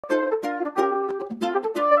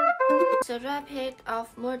the rapid of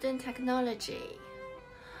modern technology.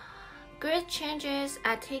 Great changes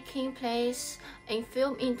are taking place in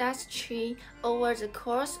film industry over the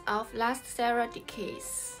course of last several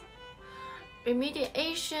decades.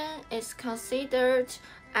 Remediation is considered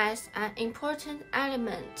as an important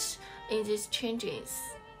element in these changes.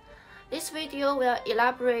 This video will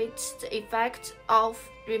elaborate the effect of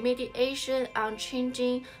remediation on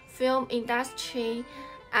changing film industry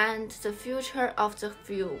and the future of the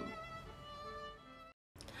film.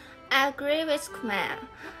 I agree with Khmer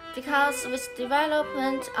because with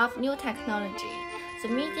development of new technology, the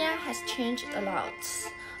media has changed a lot.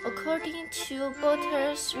 According to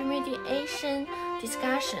Botter's remediation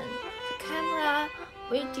discussion, the camera,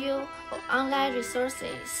 video, or online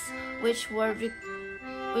resources, which were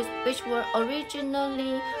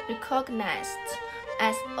originally recognized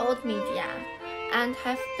as old media and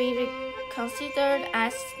have been considered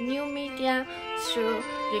as new media through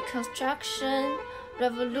reconstruction,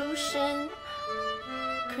 revolution,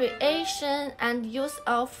 creation, and use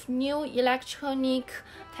of new electronic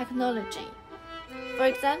technology. For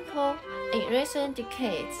example, in recent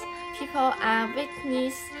decades, people are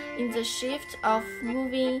witnessing the shift of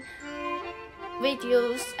moving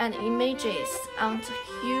videos and images on the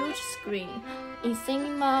huge screen in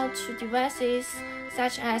cinema to devices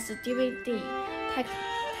such as DVD,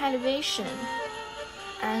 television,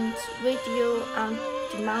 and video on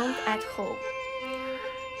demand at home,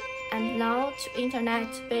 and now to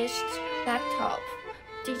internet-based laptop,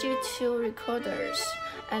 digital recorders,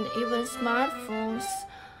 and even smartphones,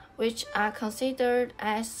 which are considered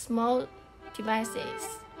as small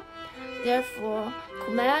devices. Therefore,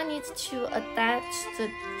 Khmer needs to adapt the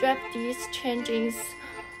rapid changing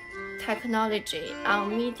technology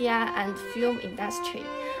on media and film industry.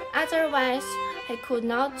 Otherwise, he could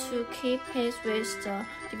not to keep pace with the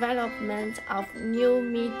development of new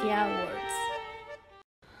media worlds.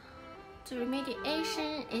 The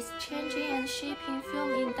remediation is changing and shaping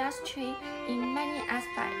film industry in many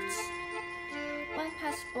aspects. One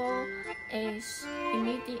possible is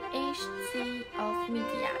remediation of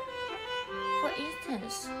media. For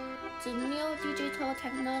instance, the new digital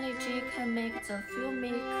technology can make the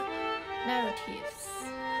filmic narratives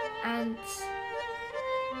and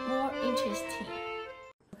more interesting.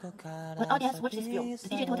 When audience watch this film, the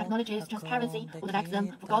digital technology's transparency would make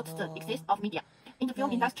them forget the existence of media. In the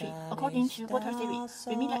film industry, according to Water theory,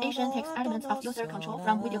 remediation takes elements of user control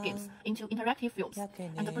from video games into interactive films,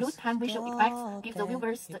 and the blue time visual effects give the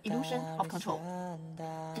viewers the illusion of control.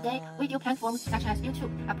 Today, video platforms such as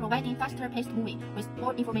YouTube are providing faster-paced movie with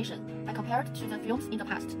more information when compared to the films in the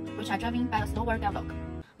past, which are driven by a slower dialogue.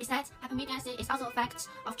 Besides, hypermediacy is also a fact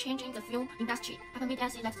of changing the film industry.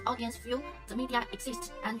 Hypermediacy lets the audience feel the media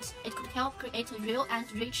exists, and it could help create a real and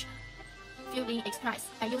rich feeling expressed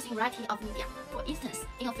by using a variety of media. For instance,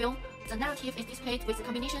 in a film, the narrative is displayed with a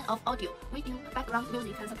combination of audio, video, background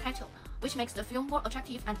music, and subtitle, which makes the film more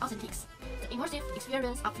attractive and authentic. The immersive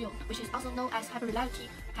experience of film, which is also known as hyperreality,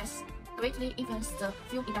 has greatly influenced the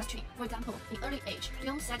film industry. For example, in early age,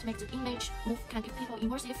 films that make the image move can give people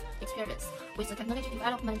immersive experience. With the technology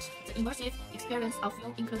development, the immersive experience of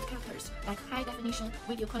film includes characters like high-definition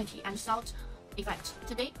video quality and sound effect.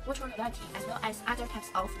 Today, virtual reality as well as other types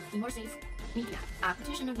of immersive media are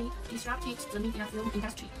potentially disrupted the media film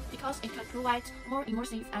industry because it can provide more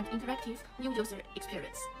immersive and interactive new user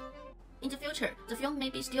experience. In the future, the film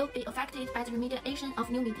may still be affected by the remediation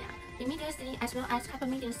of new media. Immediacy as well as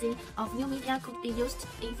hypermediacy of new media could be used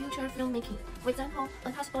in future filmmaking. For example,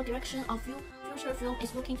 a possible direction of future film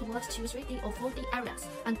is looking towards 3D or 4D areas,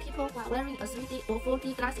 and people while wearing a 3D or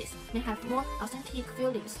 4D glasses may have more authentic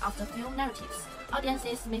feelings of the film narratives.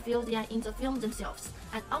 Audiences may feel they are in the film themselves,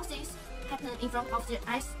 and all this happen in front of their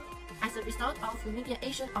eyes as a result of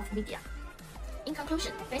remediation of media. In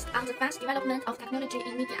conclusion, based on the fast development of technology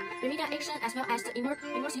in media, remediation as well as the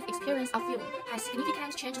immersive experience of film has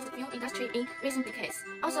significantly changed the film industry in recent decades.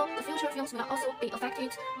 Also, the future films will also be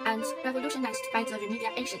affected and revolutionized by the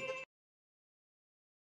remediation.